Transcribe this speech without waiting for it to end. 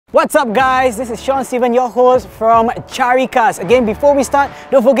What's up guys, this is Sean Steven, your host from Caricarz. Again, before we start,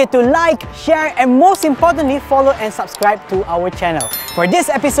 don't forget to like, share and most importantly, follow and subscribe to our channel. For this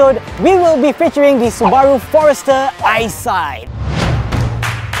episode, we will be featuring the Subaru Forester EyeSight.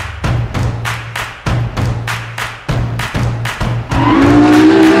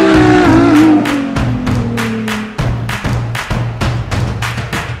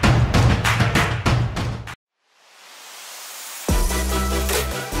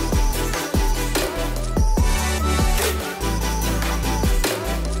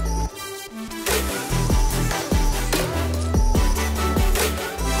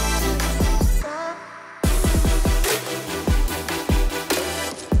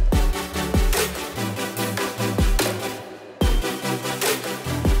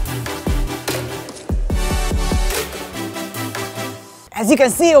 As you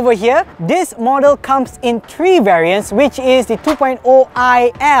can see over here, this model comes in three variants, which is the 2.0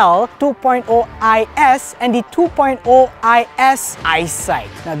 IL, 2.0 IS and the 2.0 IS EyeSight.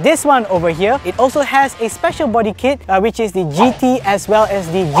 Now this one over here, it also has a special body kit, which is the GT as well as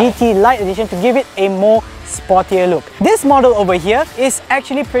the GT Light Edition to give it a more sportier look. This model over here is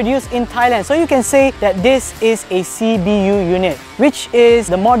actually produced in Thailand, so you can say that this is a CBU unit, which is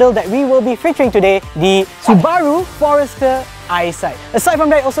the model that we will be featuring today, the Subaru Forester EyeSight. Aside from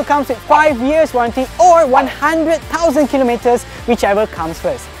that, it also comes with 5 years warranty or 100,000 kilometers, whichever comes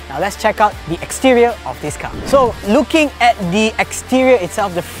first. Now let's check out the exterior of this car. So looking at the exterior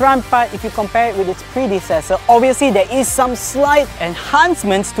itself, the front part, if you compare it with its predecessor, obviously there is some slight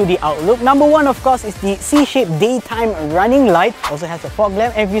enhancements to the outlook. Number one, of course, is the C-shaped daytime running light. Also has a fog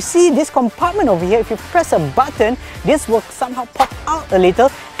lamp. And if you see this compartment over here, if you press a button, this will somehow pop out a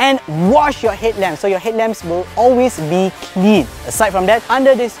little and wash your headlamps. So your headlamps will always be clean. Aside from that,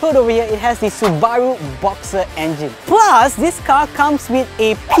 under this hood over here, it has the Subaru Boxer engine. Plus, this car comes with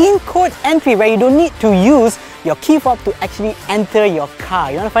a PIN code entry where you don't need to use your key fob to actually enter your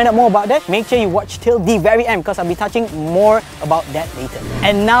car. You want to find out more about that? Make sure you watch till the very end because I'll be touching more about that later.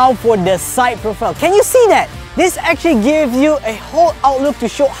 And now for the side profile. Can you see that? This actually gives you a whole outlook to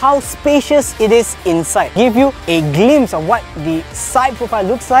show how spacious it is inside. Give you a glimpse of what the side profile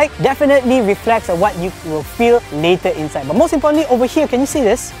looks like. Definitely reflects on what you will feel later inside. But most importantly, over here, can you see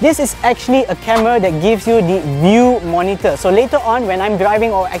this? This is actually a camera that gives you the view monitor. So later on, when I'm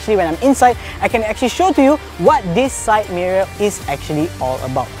driving or actually when I'm inside, I can actually show to you what this side mirror is actually all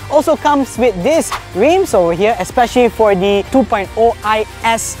about. Also comes with this rims over here, especially for the 2.0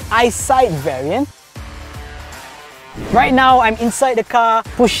 IS EyeSight variant. Right now, I'm inside the car,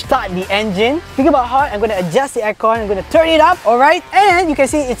 push start the engine. Think about how I'm going to adjust the aircon, I'm going to turn it up, alright? And you can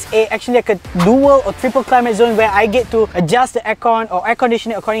see it's actually like a dual or triple climate zone where I get to adjust the aircon or air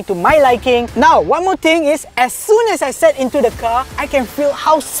conditioning according to my liking. Now, one more thing is, as soon as I set into the car, I can feel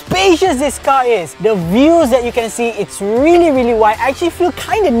how spacious this car is. The views that you can see, it's really wide. I actually feel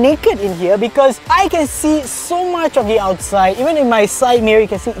kind of naked in here because I can see so much of the outside. Even in my side mirror, you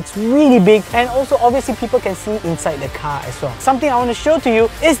can see it's really big. And also, obviously, people can see inside the car as well. Something I want to show to you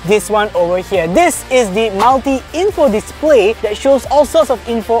is this one over here. This is the multi-info display that shows all sorts of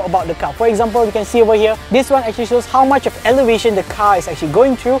info about the car. For example, you can see over here, this one actually shows how much of elevation the car is actually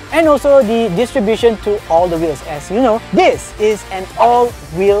going through and also the distribution to all the wheels. As you know, this is an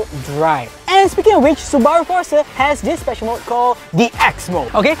all-wheel drive. And speaking of which, Subaru Forester has this special mode called the X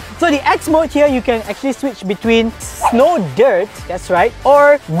mode. Okay, so the X mode here, you can actually switch between snow dirt, that's right,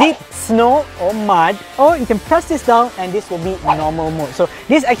 or deep snow or mud, or you can press this down and this will be normal mode. So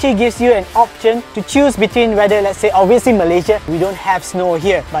this actually gives you an option to choose between whether, let's say, obviously Malaysia, we don't have snow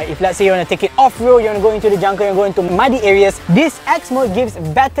here, but if let's say you want to take it off-road, you want to go into the jungle, you want to go into muddy areas, this X mode gives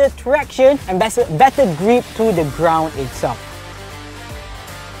better traction and better grip to the ground itself.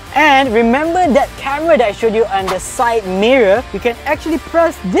 And remember that camera that I showed you on the side mirror, you can actually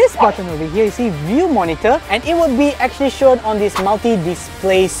press this button over here, you see view monitor, and it will be actually shown on this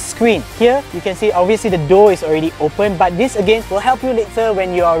multi-display screen. Here you can see obviously the door is already open, but this again will help you later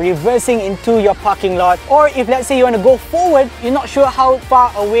when you are reversing into your parking lot, or if let's say you want to go forward, you're not sure how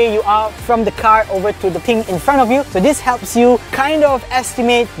far away you are from the car over to the thing in front of you. So this helps you kind of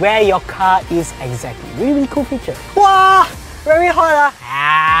estimate where your car is exactly. Really cool feature. Wow! Very hot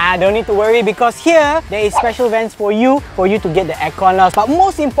don't need to worry because here there is special vents for you to get the aircon loss. But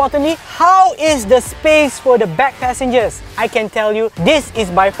most importantly, how is the space for the back passengers? I can tell you this is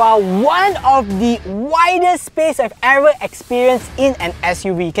by far one of the widest space I've ever experienced in an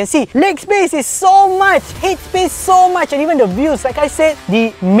SUV. You can see leg space is so much, head space so much, and even the views, like I said,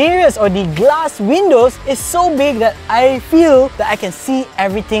 the mirrors or the glass windows is so big that I feel that I can see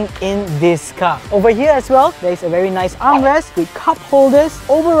everything in this car. Over here as well, there is a very nice armrest with cup holders.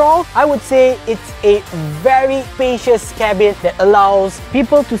 Overall, overall, I would say it's a very spacious cabin that allows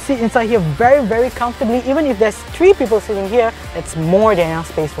people to sit inside here very comfortably. Even if there's 3 people sitting here, it's more than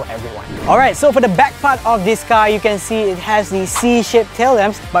enough space for everyone. Alright, so for the back part of this car, you can see it has the C-shaped tail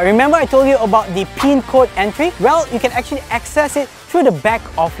lamps. But remember I told you about the pin code entry? Well, you can actually access it through the back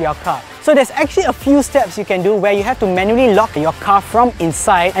of your car. So there's actually a few steps you can do where you have to manually lock your car from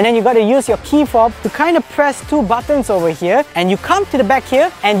inside, and then you got to use your key fob to kind of press 2 buttons over here, and you come to the back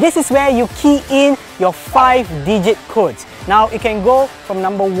here, and this is where you key in your 5-digit codes. Now it can go from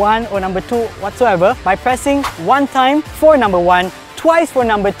number 1 or number 2 whatsoever by pressing 1 time for number 1, twice for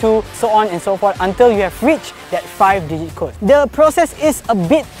number 2, so on and so forth until you have reached that 5-digit code. The process is a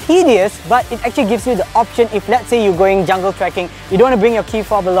bit tedious, but it actually gives you the option if let's say you're going jungle trekking, you don't want to bring your key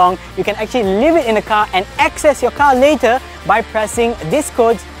fob along, you can actually leave it in the car and access your car later by pressing these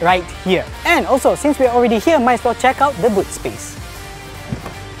codes right here. And also, since we're already here, might as well check out the boot space.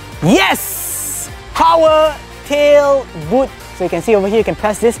 Yes! Power tail boot. So you can see over here, you can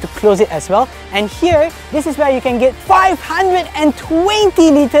press this to close it as well. And here, this is where you can get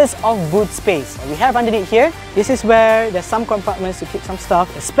 520 liters of boot space. We have underneath here, this is where there's some compartments to keep some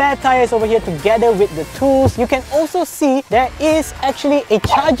stuff. The spare tires over here together with the tools. You can also see there is actually a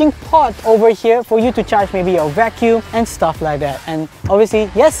charging port over here for you to charge maybe your vacuum and stuff like that. And obviously,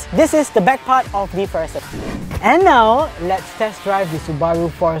 yes, this is the back part of the Forester. And now, let's test drive the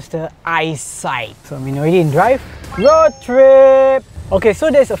Subaru Forester EyeSight. So I'm already in drive. Road trip! Okay,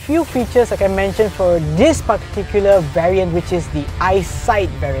 so there's a few features like I mentioned for this particular variant, which is the EyeSight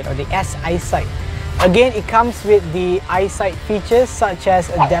variant or the S EyeSight. Again, it comes with the EyeSight features such as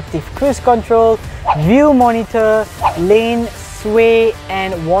adaptive cruise control, view monitor, lane sway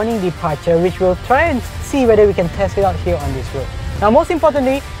and warning departure, which we'll try and see whether we can test it out here on this road. Now, most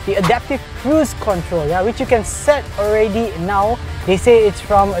importantly, the adaptive cruise control, which you can set already now. They say it's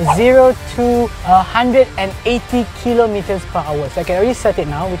from 0 to 180 kilometers per hour. So I can already set it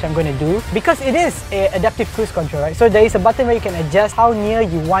now, which I'm going to do because it is an adaptive cruise control, right? So there is a button where you can adjust how near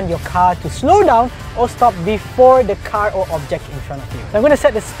you want your car to slow down or stop before the car or object in front of you. So I'm going to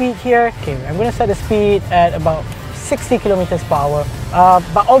set the speed here. Okay, I'm going to set the speed at about 60 kilometers per hour.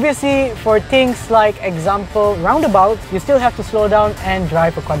 But obviously for things like example roundabouts, you still have to slow down and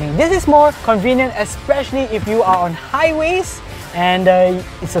drive accordingly. This is more convenient, especially if you are on highways and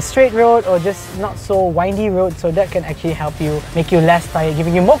it's a straight road or just not so windy road, so that can actually help you, make you less tired,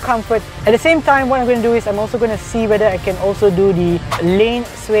 giving you more comfort. At the same time, what I'm going to do is I'm also going to see whether I can also do the lane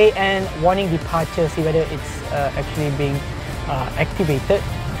sway and warning departure, see whether it's actually being activated.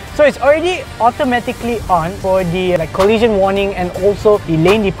 So it's already automatically on for the collision warning and also the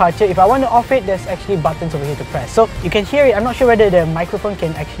lane departure. If I want to off it, there's actually buttons over here to press. So you can hear it. I'm not sure whether the microphone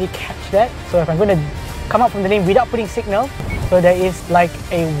can actually catch that. So if I'm going to come out from the lane without putting signal, so there is like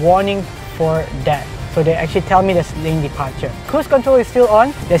a warning for that. So they actually tell me there's lane departure. Cruise control is still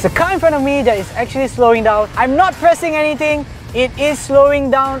on. There's a car in front of me that is actually slowing down. I'm not pressing anything. It is slowing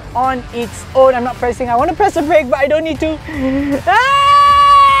down on its own. I'm not pressing. I want to press the brake, but I don't need to.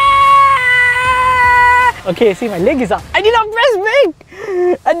 Okay, see, my leg is up. I did not press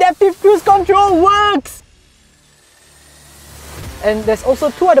brake! Adaptive cruise control works! And there's also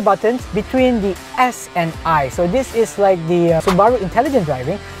 2 other buttons between the S and I. So this is like the Subaru intelligent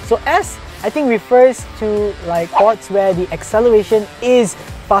driving. So S, I think, refers to like ports where the acceleration is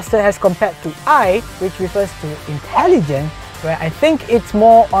faster as compared to I, which refers to intelligent, where I think it's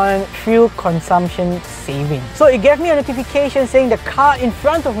more on fuel consumption saving. So it gave me a notification saying the car in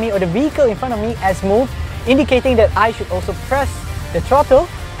front of me or the vehicle in front of me has moved, indicating that I should also press the throttle,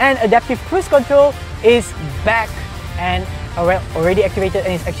 and adaptive cruise control is back and already activated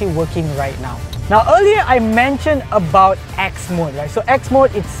and it's actually working right now. Now earlier I mentioned about X mode, right? So X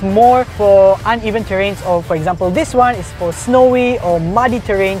mode, it's more for uneven terrains, or for example this one is for snowy or muddy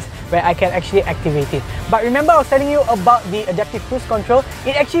terrains where I can actually activate it. But remember I was telling you about the adaptive cruise control,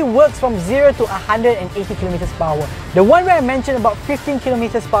 it actually works from 0 to 180 kilometers per hour. The one where I mentioned about 15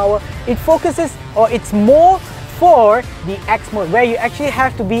 kilometers per hour, it focuses, or it's more for the X mode, where you actually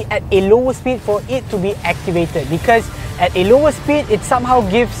have to be at a lower speed for it to be activated, because at a lower speed it somehow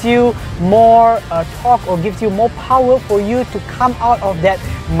gives you more torque or gives you more power for you to come out of that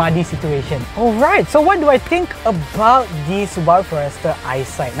muddy situation. Alright, so what do I think about the Subaru Forester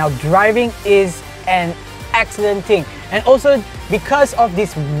EyeSight? Now, driving is an excellent thing, and also because of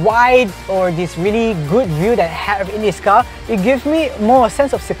this wide or this really good view that I have in this car, it gives me more a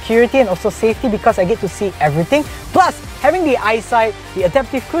sense of security and also safety because I get to see everything. Plus, Having the EyeSight, the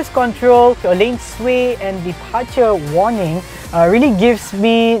adaptive cruise control, your lane sway and departure warning really gives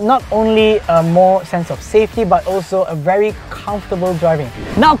me not only a more sense of safety but also a very comfortable driving.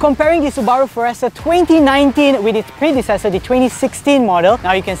 Now comparing the Subaru Forester 2019 with its predecessor, the 2016 model,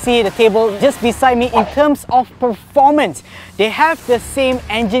 now you can see the table just beside me in terms of performance. They have the same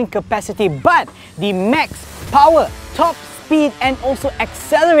engine capacity, but the max power, top speed and also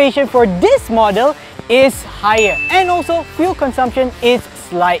acceleration for this model is higher, and also fuel consumption is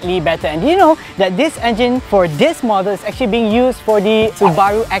slightly better. And do you know that this engine for this model is actually being used for the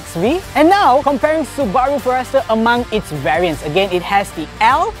Subaru XV? And now comparing Subaru Forester among its variants, again it has the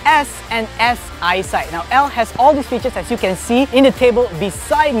L, S and S EyeSight. Now L has all these features as you can see in the table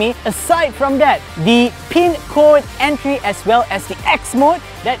beside me. Aside from that, the pin code entry as well as the X mode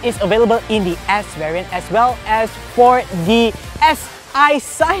that is available in the S variant, as well as for the S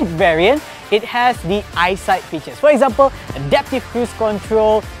EyeSight variant, it has the EyeSight features. For example, adaptive cruise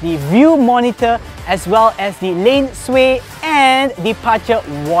control, the view monitor, as well as the lane sway and departure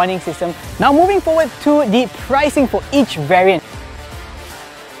warning system. Now moving forward to the pricing for each variant.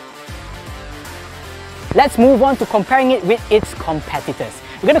 Let's move on to comparing it with its competitors.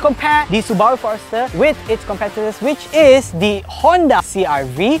 We're going to compare the Subaru Forester with its competitors, which is the Honda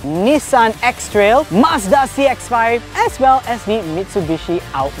CR-V, Nissan X-Trail, Mazda CX-5, as well as the Mitsubishi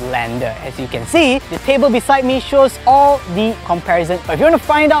Outlander. As you can see, the table beside me shows all the comparisons. But if you want to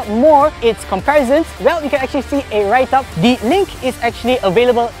find out more its comparisons, well, you can actually see a write-up. The link is actually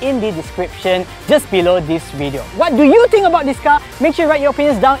available in the description just below this video. What do you think about this car? Make sure you write your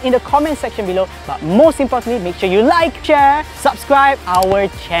opinions down in the comment section below. But most importantly, make sure you like, share, subscribe our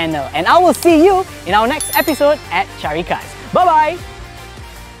channel. And I will see you in our next episode at Caricarz. Bye bye!